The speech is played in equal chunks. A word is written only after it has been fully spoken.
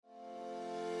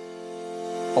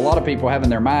a lot of people have in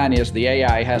their mind is the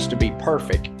AI has to be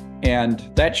perfect. And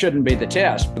that shouldn't be the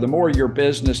test. The more your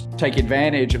business take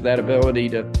advantage of that ability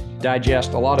to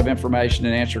digest a lot of information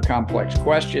and answer complex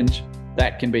questions,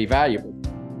 that can be valuable.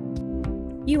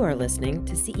 You are listening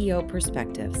to CEO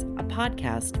Perspectives, a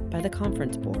podcast by the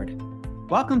Conference Board.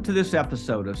 Welcome to this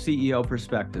episode of CEO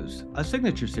Perspectives, a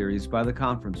signature series by the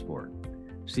Conference Board.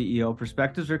 CEO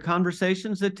Perspectives are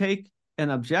conversations that take an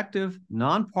objective,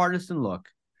 nonpartisan look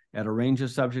at a range of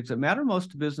subjects that matter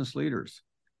most to business leaders.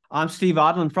 I'm Steve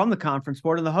Odland from the Conference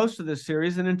Board and the host of this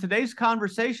series. And in today's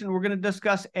conversation, we're going to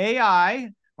discuss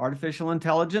AI, artificial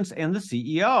intelligence, and the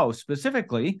CEO,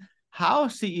 specifically how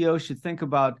CEOs should think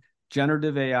about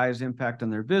generative AI's impact on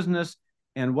their business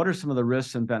and what are some of the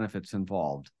risks and benefits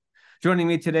involved. Joining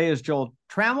me today is Joel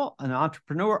Trammell, an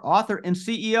entrepreneur, author, and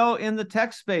CEO in the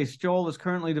tech space. Joel is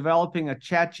currently developing a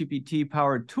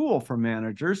ChatGPT-powered tool for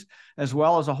managers, as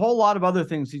well as a whole lot of other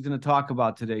things he's going to talk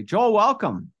about today. Joel,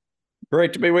 welcome.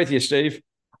 Great to be with you, Steve.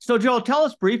 So, Joel, tell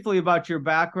us briefly about your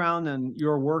background and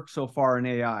your work so far in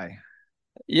AI.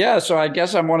 Yeah, so I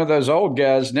guess I'm one of those old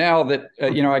guys now that,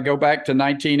 I go back to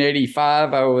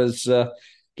 1985. I was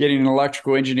getting an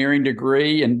electrical engineering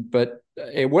degree, but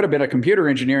it would have been a computer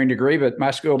engineering degree, but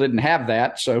my school didn't have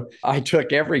that. So I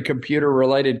took every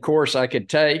computer-related course I could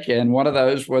take, and one of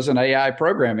those was an AI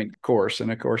programming course.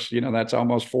 And of course, that's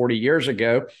almost 40 years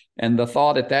ago. And the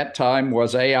thought at that time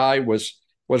was AI was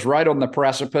right on the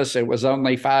precipice. It was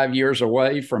only 5 years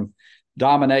away from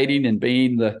dominating and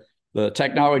being the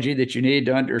technology that you need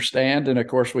to understand. And of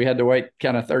course, we had to wait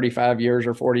kind of 35 years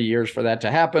or 40 years for that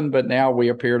to happen. But now we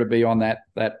appear to be on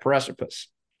that precipice.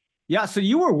 Yeah, so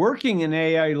you were working in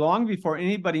AI long before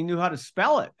anybody knew how to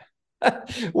spell it.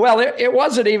 Well, it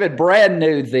wasn't even brand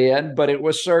new then, but it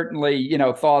was certainly,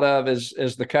 thought of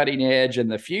as the cutting edge in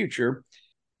the future.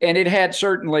 And it had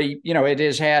certainly, it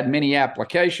has had many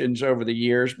applications over the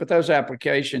years, but those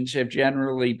applications have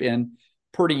generally been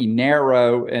pretty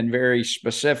narrow and very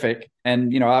specific.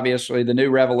 And, obviously the new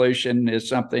revolution is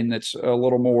something that's a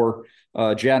little more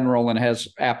general and has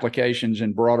applications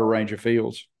in broader range of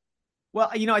fields. Well,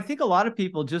 I think a lot of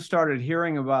people just started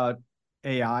hearing about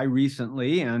AI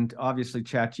recently, and obviously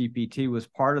ChatGPT was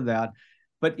part of that.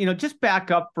 But, just back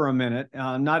up for a minute.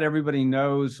 Not everybody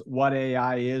knows what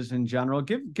AI is in general.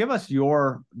 Give us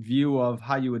your view of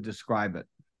how you would describe it.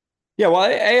 Yeah, well,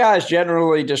 AI is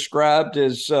generally described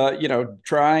as,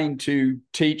 trying to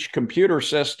teach computer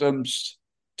systems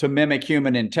to mimic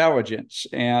human intelligence.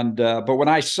 And but when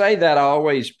I say that, I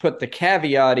always put the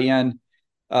caveat in,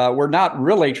 we're not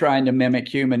really trying to mimic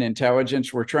human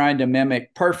intelligence. We're trying to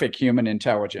mimic perfect human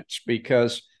intelligence,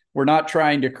 because we're not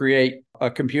trying to create a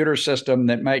computer system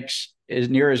that makes as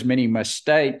near as many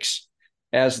mistakes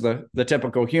as the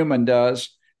typical human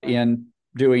does in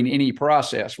doing any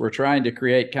process. We're trying to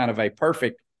create kind of a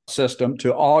perfect system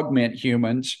to augment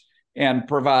humans and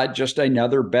provide just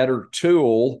another better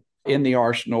tool in the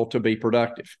arsenal to be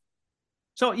productive.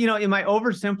 So, am I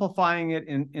oversimplifying it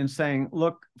in saying,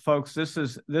 look, folks, this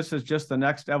is just the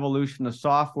next evolution of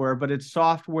software, but it's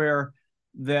software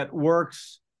that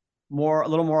works a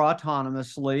little more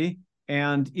autonomously.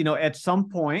 And, at some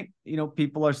point,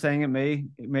 people are saying it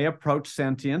may approach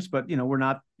sentience, but, we're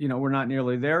not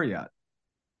nearly there yet.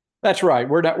 That's right.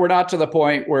 We're not to the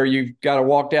point where you've got to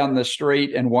walk down the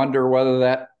street and wonder whether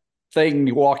that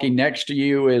thing walking next to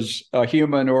you is a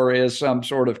human or is some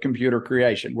sort of computer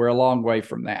creation. We're a long way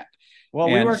from that. Well,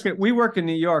 we work in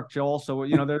New York, Joel. So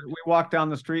we walk down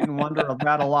the street and wonder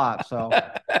about a lot. So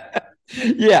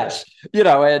yes,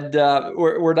 and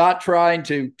we're not trying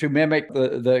to mimic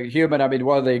the human. I mean,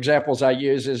 one of the examples I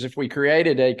use is if we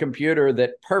created a computer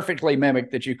that perfectly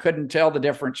mimicked that you couldn't tell the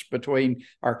difference between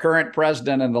our current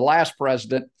president and the last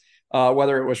president,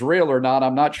 whether it was real or not,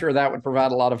 I'm not sure that would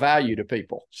provide a lot of value to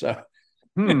people. So,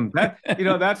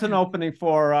 that's an opening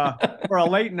for a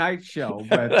late night show.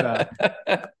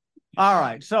 But all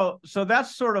right, so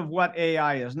that's sort of what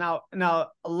AI is now. A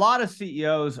lot of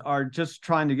CEOs are just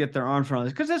trying to get their arms around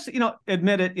this because this,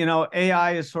 admit it,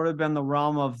 AI has sort of been the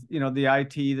realm of the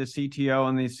IT, the CTO,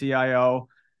 and the CIO.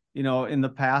 In the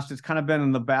past, it's kind of been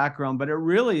in the background, but it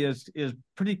really is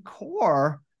pretty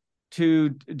core to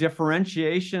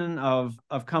differentiation of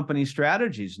company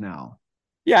strategies now.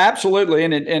 Yeah, absolutely.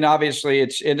 And obviously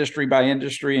it's industry by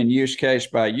industry and use case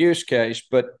by use case.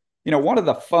 But, one of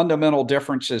the fundamental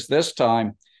differences this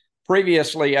time,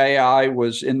 previously AI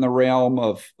was in the realm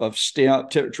of STEM,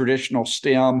 traditional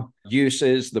STEM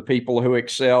uses. The people who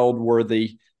excelled were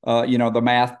the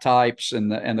math types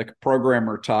and the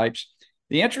programmer types.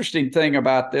 The interesting thing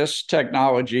about this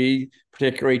technology,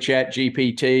 particularly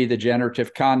ChatGPT, the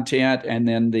generative content, and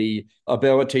then the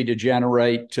ability to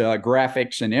generate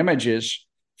graphics and images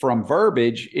from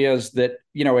verbiage is that,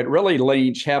 it really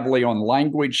leans heavily on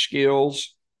language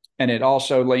skills, and it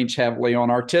also leans heavily on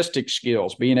artistic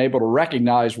skills, being able to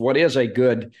recognize what is a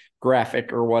good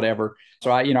graphic or whatever.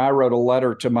 So I wrote a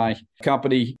letter to my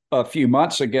company a few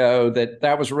months ago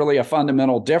that was really a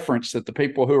fundamental difference, that the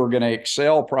people who are going to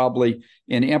excel probably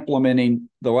in implementing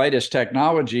the latest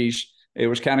technologies, it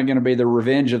was kind of going to be the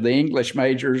revenge of the English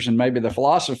majors and maybe the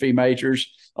philosophy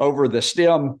majors over the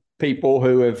STEM people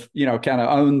who have, kind of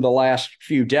owned the last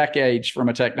few decades from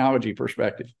a technology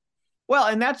perspective. Well,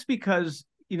 and that's because,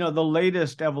 the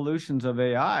latest evolutions of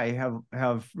AI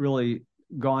have really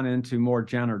gone into more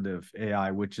generative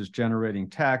AI, which is generating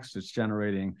text, it's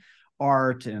generating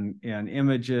art and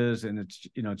images, and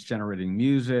it's generating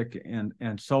music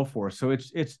and so forth. So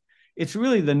it's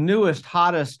really the newest,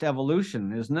 hottest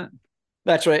evolution, isn't it?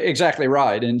 That's right, exactly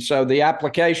right. And so the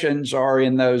applications are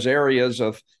in those areas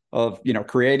of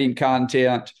creating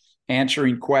content,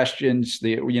 answering questions.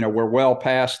 We're well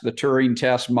past the Turing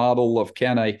test model of,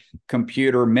 can a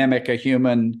computer mimic a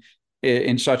human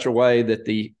in such a way that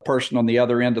the person on the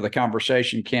other end of the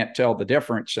conversation can't tell the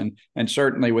difference. And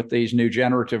certainly with these new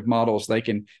generative models, they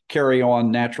can carry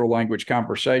on natural language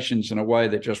conversations in a way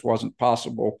that just wasn't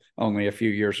possible only a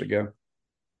few years ago.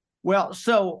 Well,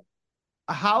 so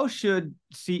how should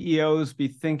CEOs be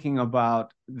thinking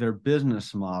about their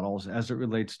business models as it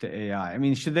relates to AI? I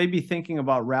mean, should they be thinking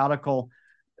about radical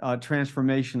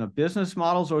transformation of business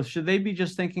models, or should they be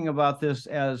just thinking about this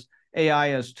as AI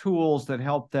as tools that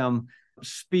help them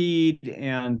speed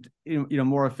and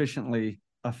more efficiently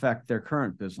affect their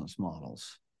current business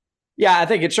models? Yeah, I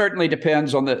think it certainly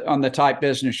depends on the type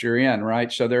business you're in,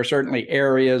 right? So there are certainly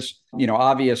areas,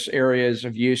 obvious areas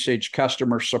of usage,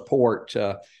 customer support.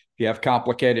 You have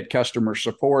complicated customer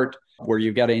support where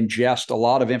you've got to ingest a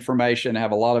lot of information,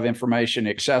 have a lot of information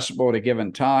accessible at a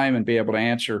given time, and be able to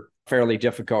answer fairly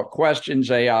difficult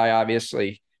questions. AI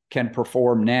obviously can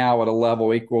perform now at a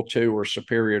level equal to or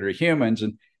superior to humans.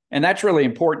 And that's really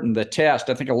important, the test.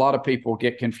 I think a lot of people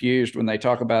get confused when they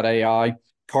talk about AI.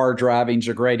 Car driving is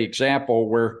a great example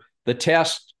where the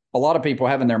test a lot of people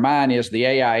have in their mind is the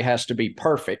AI has to be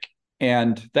perfect.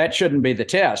 And that shouldn't be the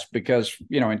test because,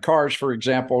 in cars, for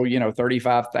example,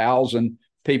 35,000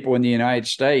 people in the United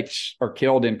States are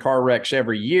killed in car wrecks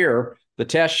every year. The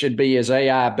test should be, is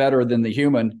AI better than the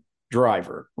human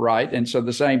driver, right? And so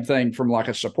the same thing from like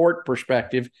a support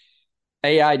perspective,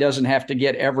 AI doesn't have to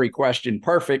get every question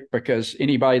perfect because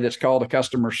anybody that's called a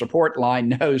customer support line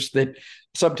knows that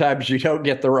sometimes you don't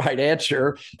get the right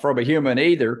answer from a human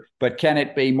either. But can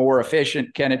it be more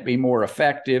efficient? Can it be more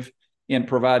effective in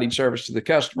providing service to the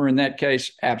customer? In that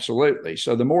case, absolutely.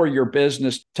 So the more your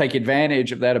business take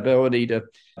advantage of that ability to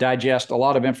digest a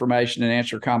lot of information and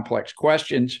answer complex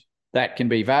questions, that can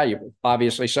be valuable.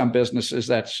 Obviously, some businesses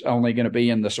that's only going to be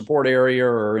in the support area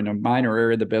or in a minor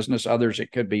area of the business. Others,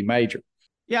 it could be major.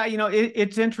 Yeah,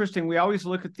 it's interesting. We always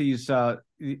look at these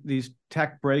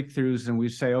tech breakthroughs and we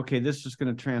say, okay, this is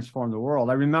going to transform the world.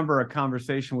 I remember a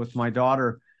conversation with my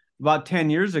daughter about 10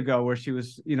 years ago where she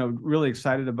was, really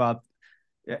excited about,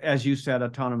 as you said,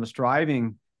 autonomous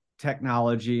driving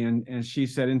technology. And she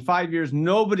said, in 5 years,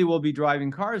 nobody will be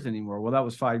driving cars anymore. Well, that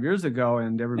was 5 years ago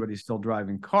and everybody's still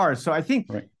driving cars. So I think,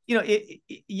 right.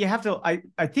 You have to,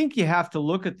 I think you have to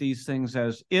look at these things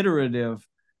as iterative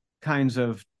kinds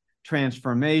of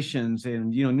transformations,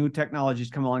 and new technologies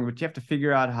come along, but you have to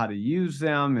figure out how to use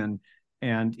them,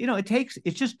 and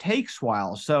it just takes a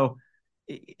while. So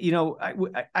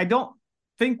I don't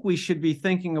think we should be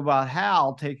thinking about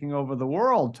HAL taking over the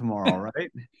world tomorrow,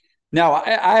 right? No,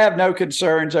 I have no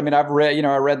concerns. I mean, I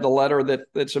read the letter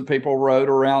that some people wrote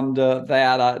around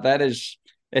that. That is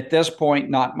at this point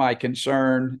not my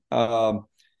concern.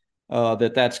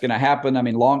 That's going to happen. I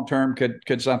mean, long term,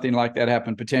 could something like that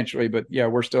happen potentially? But yeah,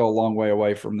 we're still a long way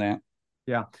away from that.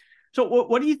 Yeah. So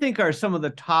what do you think are some of the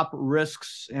top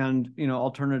risks and,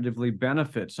 alternatively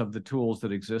benefits of the tools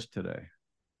that exist today?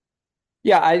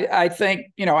 Yeah, I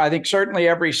think certainly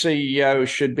every CEO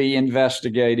should be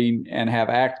investigating and have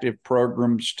active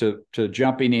programs to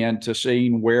jumping in to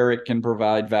seeing where it can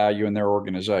provide value in their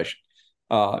organization.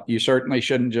 You certainly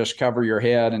shouldn't just cover your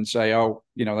head and say, oh,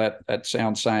 that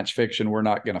sounds science fiction. We're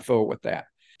not going to fool with that.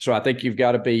 So I think you've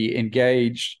got to be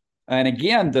engaged. And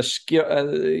again, the skill,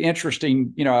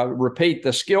 interesting, repeat,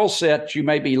 the skill set you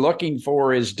may be looking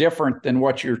for is different than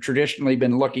what you've traditionally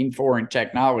been looking for in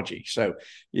technology. So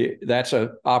that's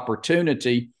an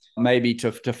opportunity maybe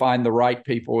to find the right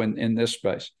people in this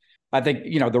space. I think,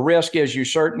 the risk is you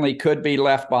certainly could be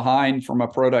left behind from a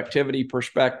productivity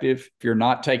perspective if you're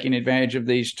not taking advantage of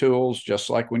these tools, just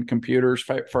like when computers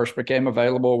first became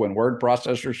available, when word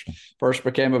processors first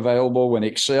became available, when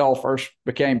Excel first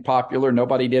became popular.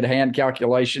 Nobody did hand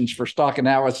calculations for stock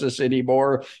analysis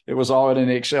anymore. It was all in an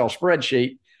Excel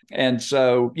spreadsheet. And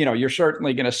so, you're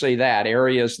certainly going to see that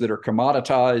areas that are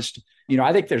commoditized.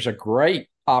 I think there's a great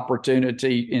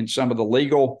opportunity in some of the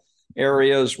legal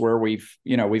areas where we've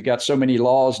got so many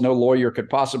laws, no lawyer could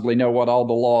possibly know what all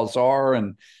the laws are,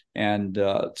 and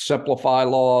simplify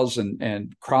laws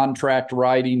and contract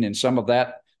writing, and some of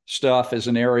that stuff is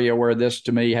an area where this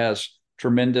to me has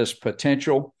tremendous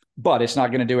potential, but it's not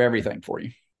going to do everything for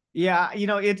you. Yeah,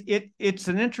 it's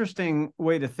an interesting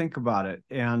way to think about it,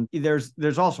 and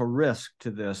there's also risk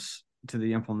to this, to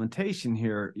the implementation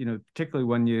here, particularly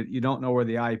when you don't know where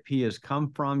the IP has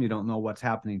come from, you don't know what's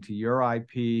happening to your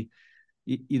IP,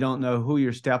 you don't know who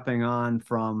you're stepping on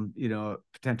from,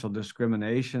 potential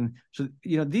discrimination. So,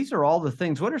 these are all the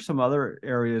things. What are some other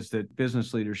areas that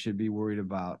business leaders should be worried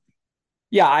about?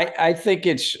 Yeah, I think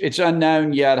it's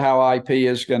unknown yet how IP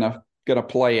is going to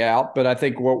play out, but I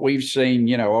think what we've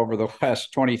seen, over the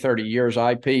last 20, 30 years,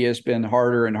 IP has been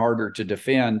harder and harder to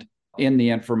defend in the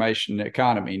information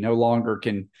economy. No longer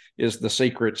is the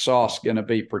secret sauce going to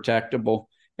be protectable.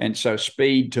 And so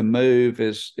speed to move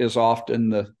is often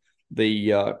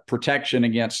the protection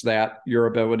against that, your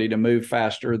ability to move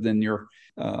faster than your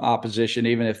opposition,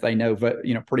 even if they know,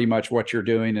 pretty much what you're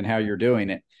doing and how you're doing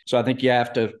it. So I think you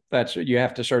have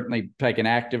to certainly take an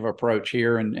active approach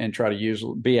here and try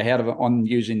to be ahead on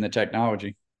using the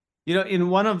technology. In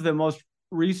one of the most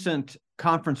recent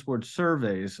conference board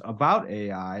surveys about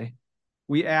AI,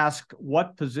 we asked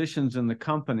what positions in the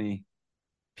company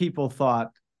people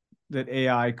thought that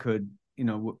AI could,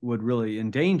 would really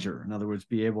endanger. In other words,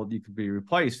 you could be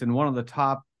replaced. And one of the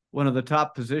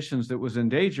top positions that was in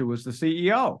danger was the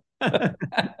CEO. How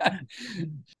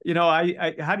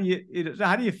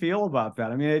do you feel about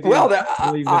that? I mean, I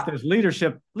believe that there's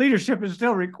leadership is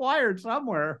still required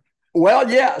somewhere.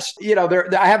 Well, yes,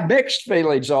 I have mixed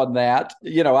feelings on that.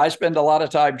 I spend a lot of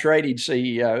time training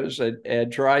CEOs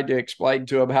and trying to explain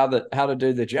to them how to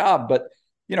do the job. But,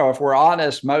 if we're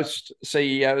honest, most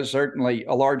CEOs, certainly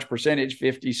a large percentage,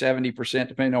 50, 70%,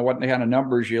 depending on what kind of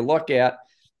numbers you look at,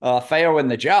 fail in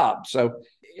the job. So,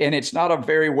 and it's not a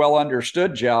very well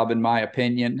understood job, in my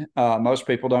opinion. Most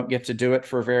people don't get to do it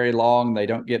for very long. They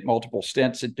don't get multiple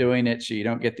stints at doing it, so you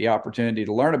don't get the opportunity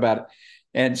to learn about it.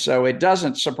 And so it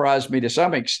doesn't surprise me to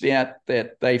some extent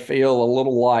that they feel a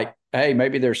little like, hey,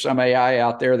 maybe there's some AI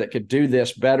out there that could do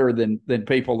this better than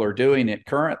people are doing it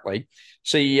currently.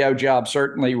 CEO job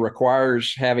certainly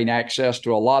requires having access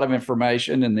to a lot of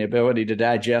information and the ability to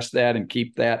digest that and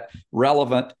keep that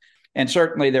relevant. And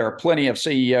certainly there are plenty of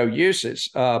CEO uses.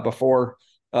 Before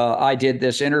I did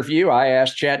this interview, I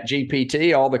asked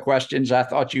ChatGPT all the questions I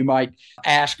thought you might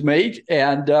ask me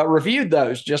and reviewed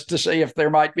those just to see if there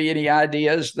might be any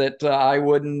ideas that I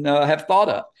wouldn't have thought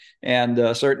of.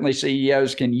 And certainly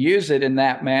CEOs can use it in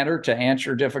that manner to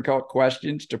answer difficult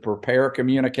questions, to prepare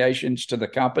communications to the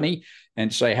company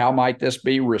and say, how might this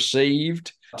be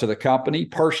received to the company,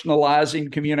 personalizing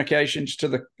communications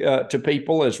to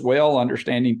people as well,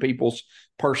 understanding people's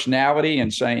personality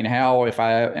and saying how, if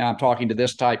I'm talking to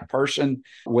this type of person,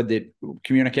 would the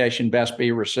communication best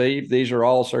be received? These are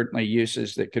all certainly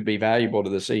uses that could be valuable to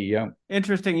the CEO.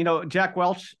 Interesting. Jack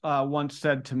Welch once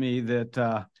said to me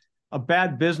that a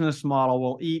bad business model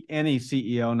will eat any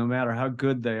CEO, no matter how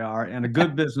good they are, and a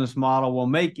good business model will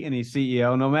make any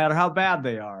CEO, no matter how bad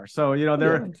they are. So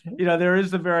there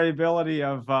is the variability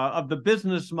of the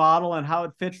business model and how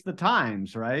it fits the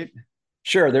times, right?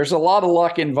 Sure. There's a lot of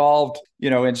luck involved,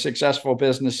 in successful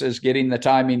businesses getting the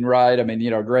timing right. I mean,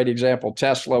 a great example,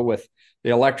 Tesla with the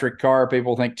electric car.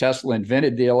 People think Tesla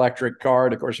invented the electric car.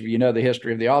 And of course, if you know the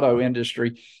history of the auto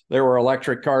industry, there were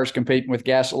electric cars competing with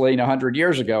gasoline 100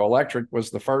 years ago. Electric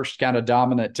was the first kind of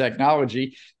dominant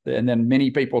technology. And then many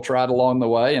people tried along the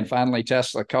way. And finally,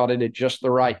 Tesla caught it at just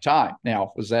the right time.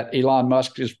 Now, was that Elon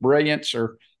Musk's brilliance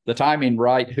or the timing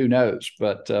right? Who knows?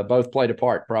 But both played a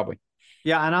part, probably.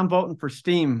 Yeah, and I'm voting for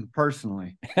Steam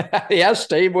personally. Yes,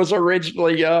 Steam was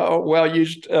originally a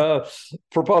well-used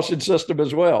propulsion system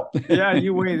as well. Yeah,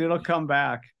 you wait, it'll come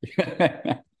back.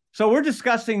 So we're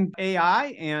discussing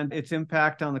AI and its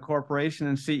impact on the corporation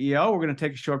and CEO. We're going to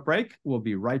take a short break. We'll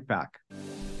be right back.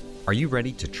 Are you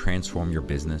ready to transform your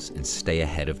business and stay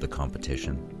ahead of the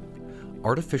competition?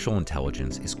 Artificial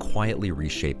intelligence is quietly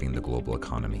reshaping the global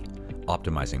economy,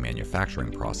 optimizing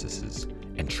manufacturing processes,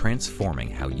 and transforming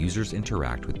how users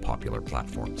interact with popular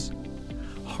platforms.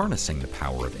 Harnessing the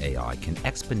power of AI can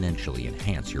exponentially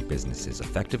enhance your business's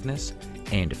effectiveness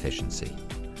and efficiency.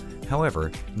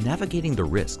 However, navigating the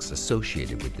risks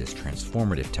associated with this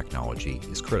transformative technology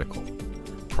is critical.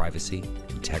 Privacy,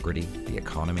 integrity, the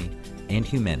economy, and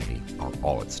humanity are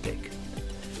all at stake.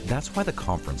 That's why the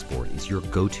Conference Board is your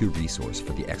go-to resource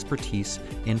for the expertise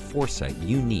and foresight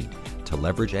you need to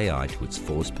leverage AI to its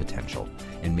fullest potential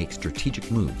and make strategic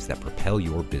moves that propel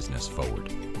your business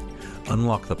forward.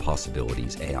 Unlock the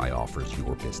possibilities AI offers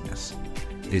your business.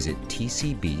 Visit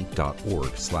tcb.org/AI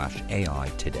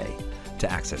today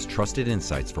to access trusted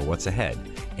insights for what's ahead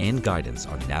and guidance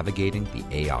on navigating the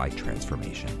AI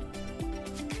transformation.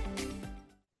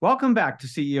 Welcome back to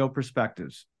CEO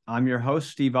Perspectives. I'm your host,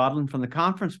 Steve Odland from the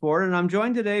Conference Board, and I'm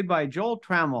joined today by Joel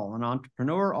Trammell, an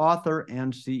entrepreneur, author,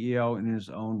 and CEO in his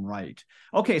own right.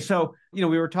 Okay, so, we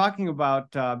were talking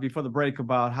about, before the break,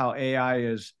 about how AI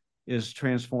is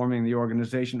transforming the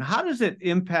organization. How does it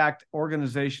impact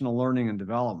organizational learning and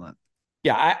development?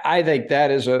 Yeah, I think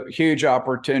that is a huge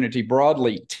opportunity.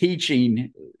 Broadly,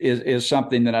 teaching is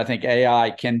something that I think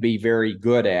AI can be very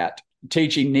good at.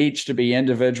 Teaching needs to be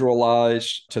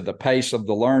individualized to the pace of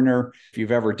the learner. If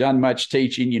you've ever done much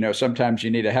teaching, sometimes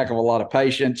you need a heck of a lot of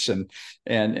patience and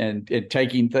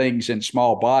taking things in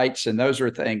small bites. And those are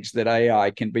things that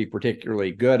AI can be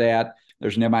particularly good at.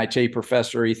 There's an MIT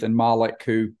professor, Ethan Mollick,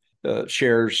 who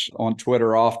shares on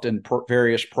Twitter often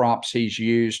various prompts he's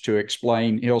used to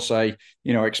explain. He'll say,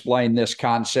 explain this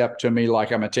concept to me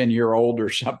like I'm a 10-year-old or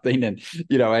something. And,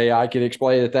 AI can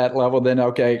explain it at that level. Then,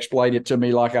 okay, explain it to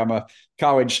me like I'm a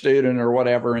college student or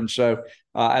whatever. And so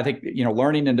I think,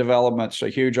 learning and development's a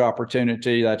huge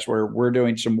opportunity. That's where we're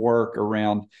doing some work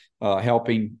around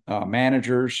helping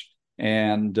managers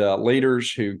and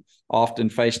leaders who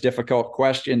often face difficult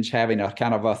questions, having a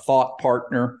kind of a thought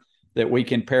partner that we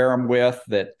can pair them with,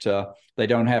 that they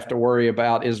don't have to worry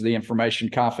about, is the information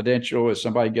confidential? Is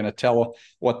somebody going to tell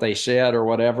what they said or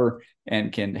whatever,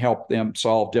 and can help them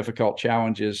solve difficult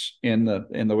challenges in the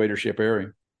leadership area.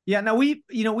 Yeah. Now we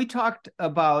talked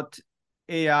about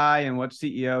AI and what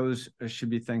CEOs should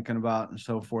be thinking about and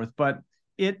so forth, but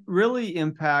it really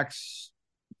impacts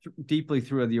deeply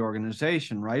through the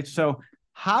organization, right? So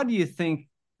how do you think,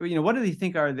 what do you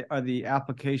think are the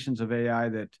applications of AI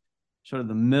that sort of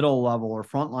the middle level or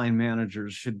frontline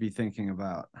managers should be thinking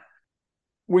about?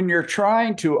 When you're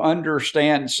trying to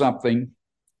understand something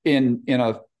in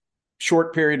a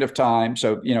short period of time,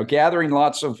 so, gathering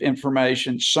lots of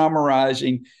information,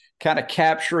 summarizing, kind of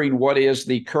capturing what is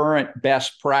the current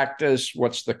best practice,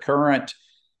 what's the current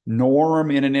norm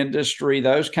in an industry,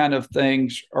 those kind of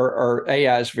things are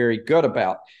AI is very good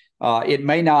about. It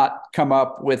may not come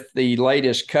up with the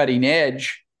latest cutting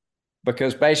edge,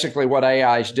 because basically what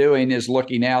AI is doing is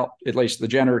looking out, at least the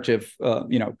generative,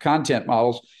 content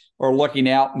models are looking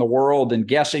out in the world and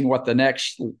guessing what the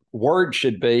next word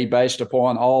should be based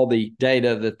upon all the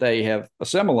data that they have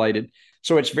assimilated.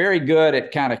 So it's very good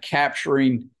at kind of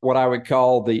capturing what I would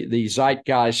call the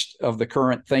zeitgeist of the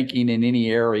current thinking in any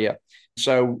area.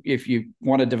 So if you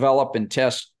want to develop and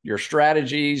test your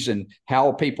strategies and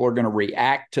how people are going to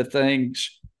react to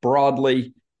things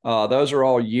broadly, those are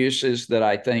all uses that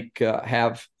I think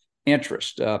have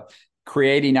interest.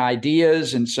 Creating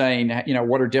ideas and saying,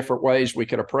 what are different ways we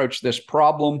could approach this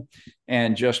problem,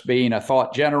 and just being a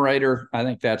thought generator, I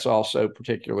think that's also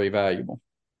particularly valuable.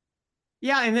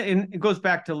 Yeah, and it goes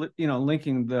back to,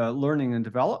 linking the learning and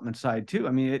development side too.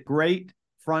 I mean, great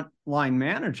frontline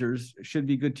managers should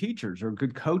be good teachers or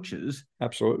good coaches.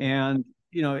 Absolutely. And,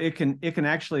 it can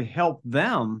actually help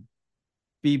them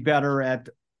be better at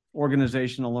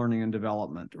organizational learning and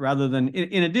development, rather than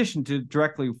in addition to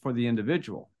directly for the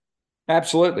individual.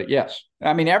 Absolutely. Yes.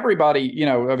 I mean, everybody,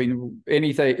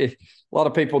 anything, a lot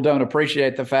of people don't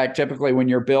appreciate the fact, typically when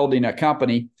you're building a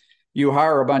company, you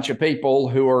hire a bunch of people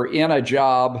who are in a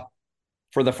job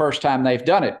for the first time they've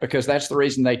done it, because that's the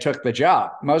reason they took the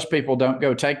job. Most people don't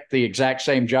go take the exact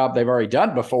same job they've already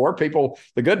done before.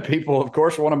 The good people, of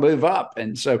course, want to move up.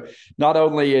 And so not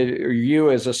only are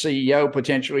you as a CEO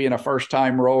potentially in a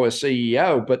first-time role as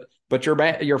CEO, but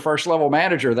your first level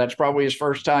manager, that's probably his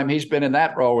first time he's been in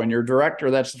that role. And your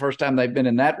director, that's the first time they've been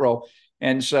in that role.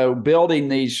 And so building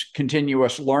these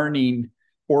continuous learning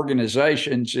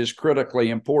organizations is critically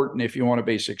important if you want to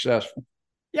be successful.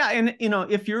 Yeah. And,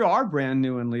 if you are brand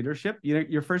new in leadership,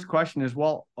 your first question is,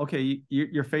 well, okay,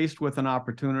 you're faced with an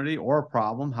opportunity or a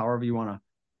problem, however you want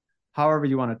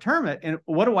to term it. And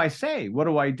what do I say? What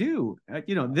do I do?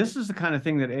 This is the kind of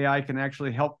thing that AI can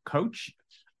actually help coach,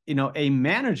 a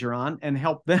manager on, and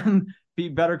help them be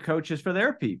better coaches for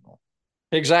their people.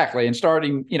 Exactly. And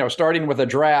starting with a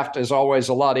draft is always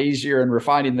a lot easier in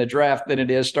refining the draft than it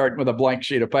is starting with a blank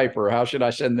sheet of paper. How should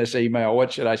I send this email?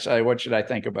 What should I say? What should I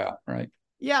think about? Right.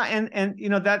 Yeah. And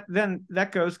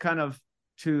that goes kind of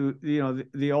to,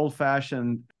 the old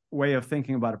fashioned way of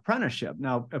thinking about apprenticeship.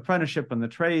 Now, apprenticeship in the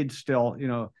trade still,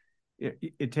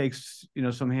 it takes,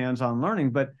 some hands-on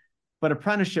learning, but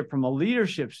apprenticeship from a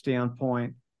leadership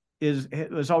standpoint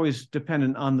is always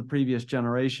dependent on the previous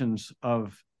generations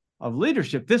of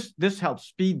leadership. This helps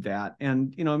speed that,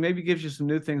 and maybe gives you some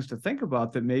new things to think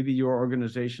about that maybe your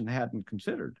organization hadn't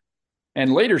considered.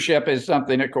 And leadership is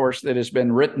something, of course, that has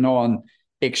been written on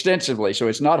extensively. So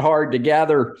it's not hard to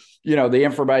gather, the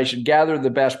information, gather the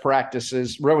best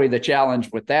practices. Really, the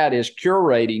challenge with that is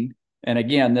curating. And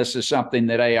again, this is something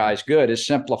that AI is good, is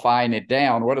simplifying it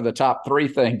down. What are the top 3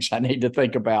 things I need to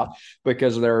think about?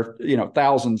 Because there are,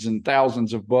 thousands and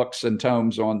thousands of books and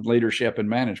tomes on leadership and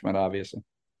management, obviously.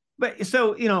 But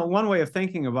so, one way of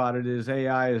thinking about it is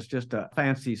AI is just a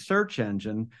fancy search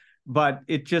engine, but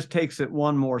it just takes it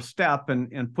one more step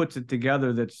and puts it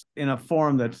together that's in a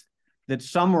form that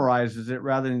summarizes it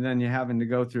rather than you having to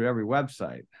go through every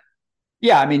website.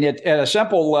 Yeah, I mean, at a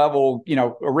simple level,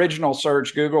 original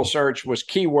search, Google search was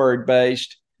keyword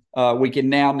based. We can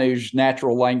now use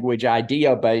natural language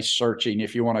idea based searching,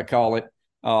 if you want to call it,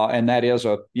 and that is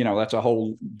that's a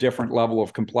whole different level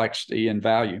of complexity and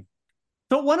value.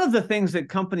 So one of the things that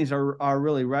companies are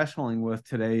really wrestling with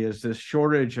today is this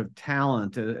shortage of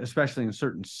talent, especially in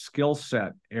certain skill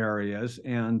set areas.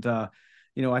 And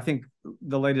I think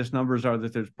the latest numbers are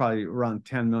that there's probably around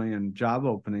 10 million job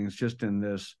openings just in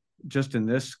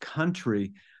this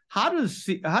country. How does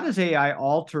AI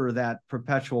alter that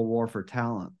perpetual war for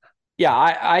talent? Yeah,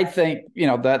 I think,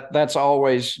 that's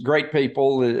always great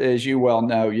people, as you well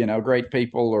know, great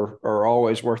people are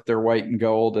always worth their weight in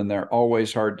gold, and they're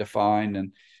always hard to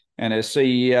find. And as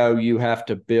CEO, you have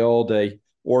to build a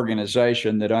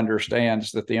organization that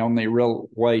understands that the only real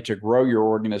way to grow your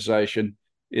organization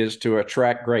is to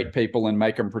attract great people and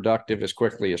make them productive as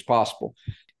quickly as possible.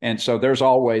 And so there's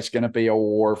always going to be a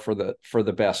war for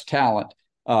the best talent.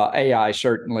 AI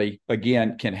certainly,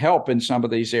 again, can help in some of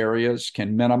these areas,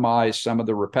 can minimize some of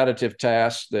the repetitive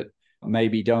tasks that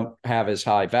maybe don't have as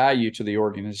high value to the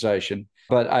organization.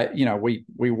 But we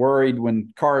worried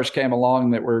when cars came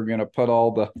along that we were going to put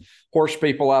all the horse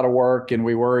people out of work, and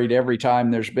we worried every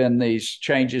time there's been these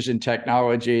changes in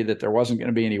technology that there wasn't going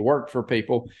to be any work for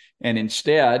people. And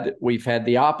instead, we've had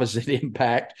the opposite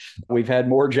impact. We've had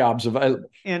more jobs available.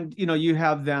 And you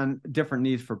have then different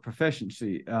needs for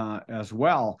proficiency as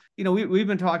well. We've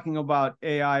been talking about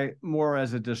AI more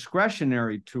as a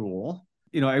discretionary tool,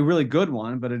 a really good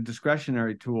one, but a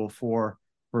discretionary tool for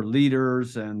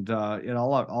leaders and at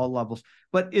all levels.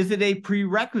 But is it a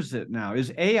prerequisite now?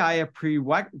 Is AI a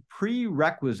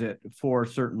prerequisite for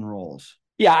certain roles?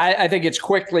 Yeah, I think it's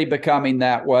quickly becoming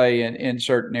that way in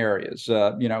certain areas.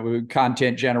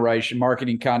 Content generation,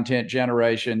 marketing content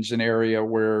generation is an area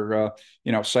where,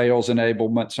 sales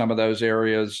enablement, some of those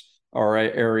areas are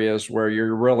areas where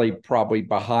you're really probably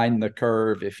behind the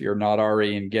curve if you're not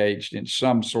already engaged in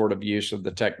some sort of use of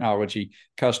the technology.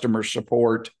 Customer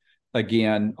support,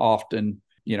 again, often,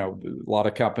 a lot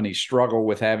of companies struggle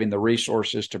with having the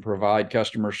resources to provide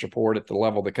customer support at the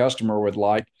level the customer would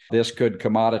like. This could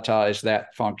commoditize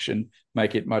that function,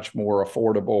 make it much more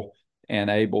affordable and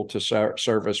able to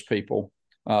service people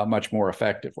much more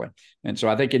effectively. And so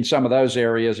I think in some of those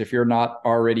areas, if you're not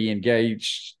already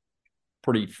engaged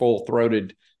pretty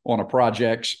full-throated on a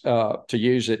project to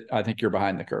use it, I think you're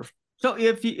behind the curve. So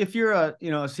if you're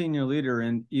a senior leader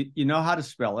and you know how to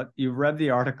spell it, you've read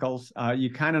the articles, you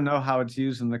kind of know how it's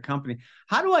used in the company.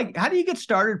 How do you get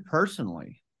started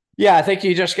personally? Yeah, I think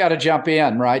you just got to jump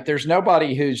in, right? There's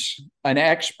nobody who's an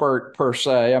expert per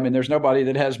se. I mean, there's nobody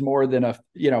that has more than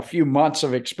a few months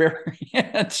of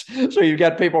experience. So you've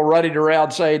got people running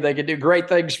around saying they can do great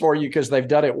things for you because they've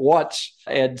done it once.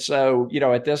 And so,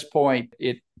 at this point,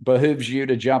 it behooves you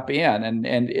to jump in.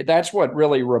 And that's what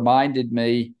really reminded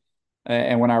me.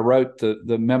 And when I wrote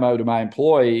the memo to my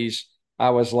employees, I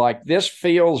was like, this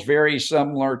feels very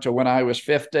similar to when I was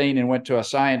 15 and went to a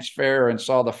science fair and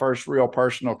saw the first real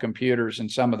personal computers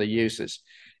and some of the uses.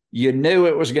 You knew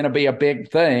it was going to be a big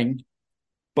thing,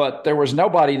 but there was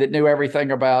nobody that knew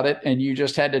everything about it. And you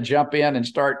just had to jump in and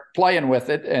start playing with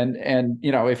it. And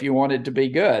if you wanted to be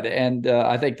good. And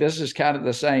I think this is kind of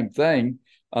the same thing.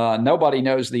 Nobody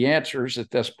knows the answers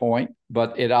at this point,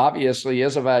 but it obviously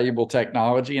is a valuable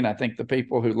technology. And I think the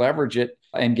people who leverage it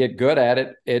and get good at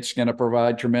it, it's going to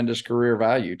provide tremendous career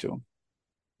value to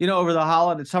them. Over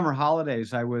the summer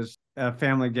holidays, I was at a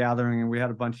family gathering and we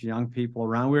had a bunch of young people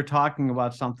around. We were talking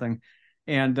about something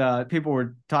and people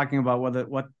were talking about what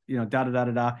da da da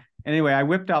da da. Anyway, I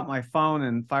whipped out my phone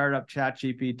and fired up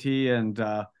ChatGPT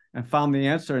and found the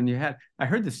answer. And I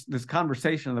heard this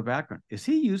conversation in the background. Is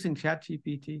he using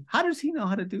ChatGPT? How does he know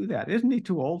how to do that? Isn't he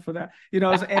too old for that?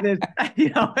 And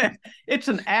it's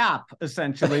an app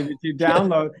essentially that you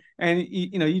download, and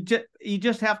you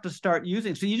just have to start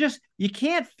using. So you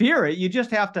can't fear it. You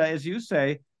just have to, as you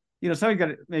say,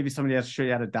 maybe somebody has to show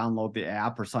you how to download the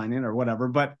app or sign in or whatever,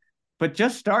 but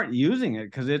just start using it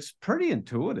because it's pretty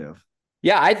intuitive.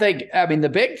 Yeah, I mean, the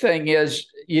big thing is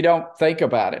you don't think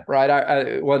about it,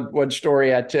 right? One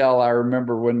story I tell, I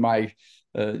remember when my,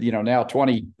 now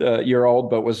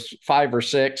 20-year-old, but was 5 or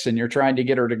 6, and you're trying to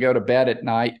get her to go to bed at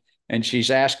night, and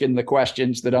she's asking the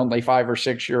questions that only 5 or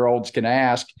 6-year-olds can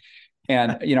ask.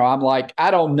 And, I'm like, I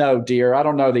don't know, dear. I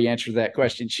don't know the answer to that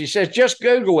question. She says, just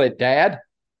Google it, Dad.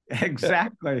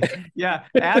 Exactly. Yeah.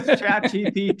 Ask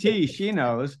ChatGPT. She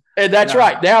knows. And that's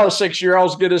right. Now a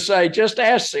 6-year-old's going to say, just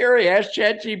ask Siri, ask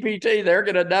ChatGPT. They're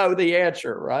going to know the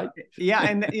answer, right? Yeah.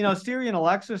 And, Siri and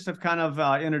Alexis have kind of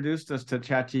introduced us to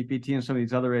ChatGPT and some of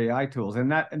these other AI tools.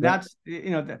 And that's,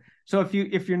 so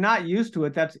if you're not used to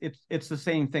it, it's the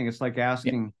same thing. It's like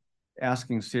asking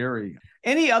Siri.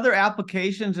 Any other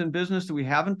applications in business that we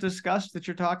haven't discussed that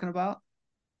you're talking about?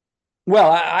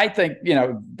 Well, I think,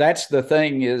 that's the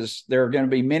thing, is there are going to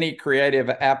be many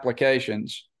creative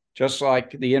applications, just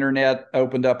like the internet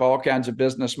opened up all kinds of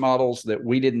business models that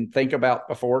we didn't think about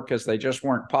before because they just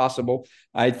weren't possible.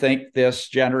 I think this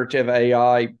generative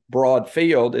AI broad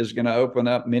field is going to open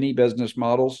up many business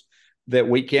models that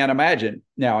we can't imagine.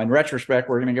 Now, in retrospect,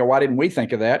 we're going to go, why didn't we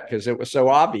think of that? Because it was so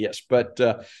obvious. But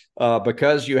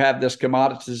because you have this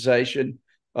commoditization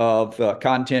of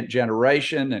content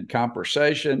generation and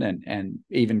conversation and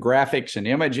even graphics and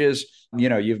images,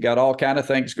 you've got all kind of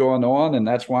things going on. And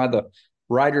that's why the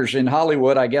writers in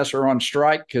Hollywood, I guess, are on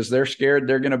strike, because they're scared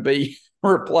they're going to be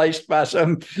replaced by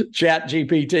some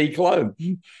ChatGPT clone.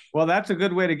 Well, that's a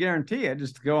good way to guarantee it,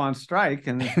 just to go on strike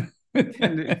and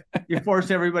you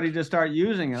force everybody to start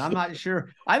using it. I'm not sure.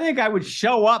 I think I would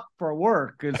show up for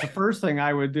work. It's the first thing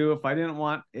I would do if I didn't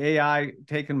want AI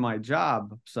taking my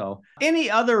job. So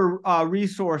any other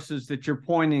resources that you're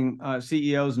pointing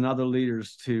CEOs and other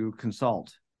leaders to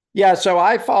consult? Yeah, so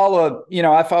I follow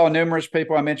numerous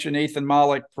people. I mentioned Ethan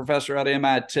Mollick, professor at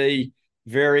MIT,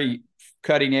 very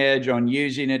cutting edge on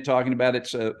using it, talking about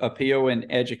its appeal in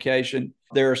education.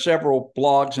 There are several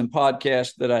blogs and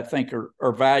podcasts that I think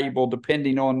are valuable,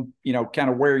 depending on, kind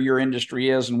of where your industry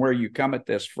is and where you come at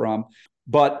this from.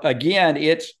 But again,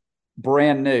 it's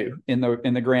brand new in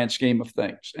the grand scheme of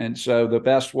things. And so the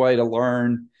best way to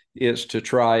learn is to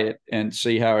try it and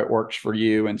see how it works for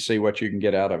you and see what you can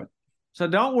get out of it. So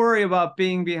don't worry about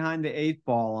being behind the 8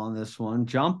 ball on this one.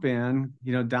 Jump in,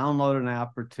 download an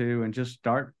app or two and just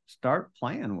start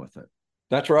playing with it.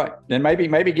 That's right. And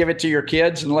maybe give it to your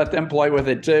kids and let them play with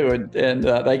it too, and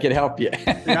they can help you.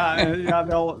 yeah,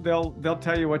 they'll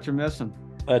tell you what you're missing.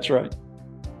 That's right.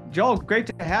 Joel, great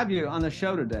to have you on the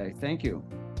show today. Thank you.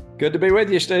 Good to be with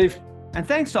you, Steve. And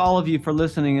thanks to all of you for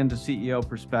listening into CEO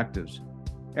Perspectives.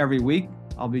 Every week,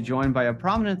 I'll be joined by a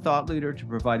prominent thought leader to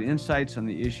provide insights on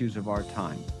the issues of our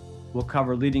time. We'll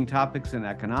cover leading topics in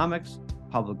economics,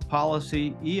 public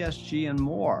policy, ESG, and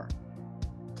more.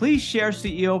 Please share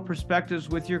CEO Perspectives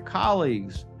with your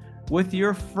colleagues, with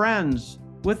your friends,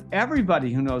 with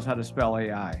everybody who knows how to spell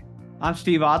AI. I'm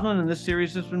Steve Odland, and this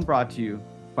series has been brought to you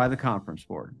by the Conference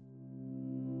Board.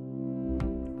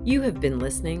 You have been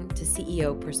listening to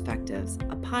CEO Perspectives,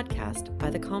 a podcast by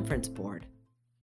the Conference Board.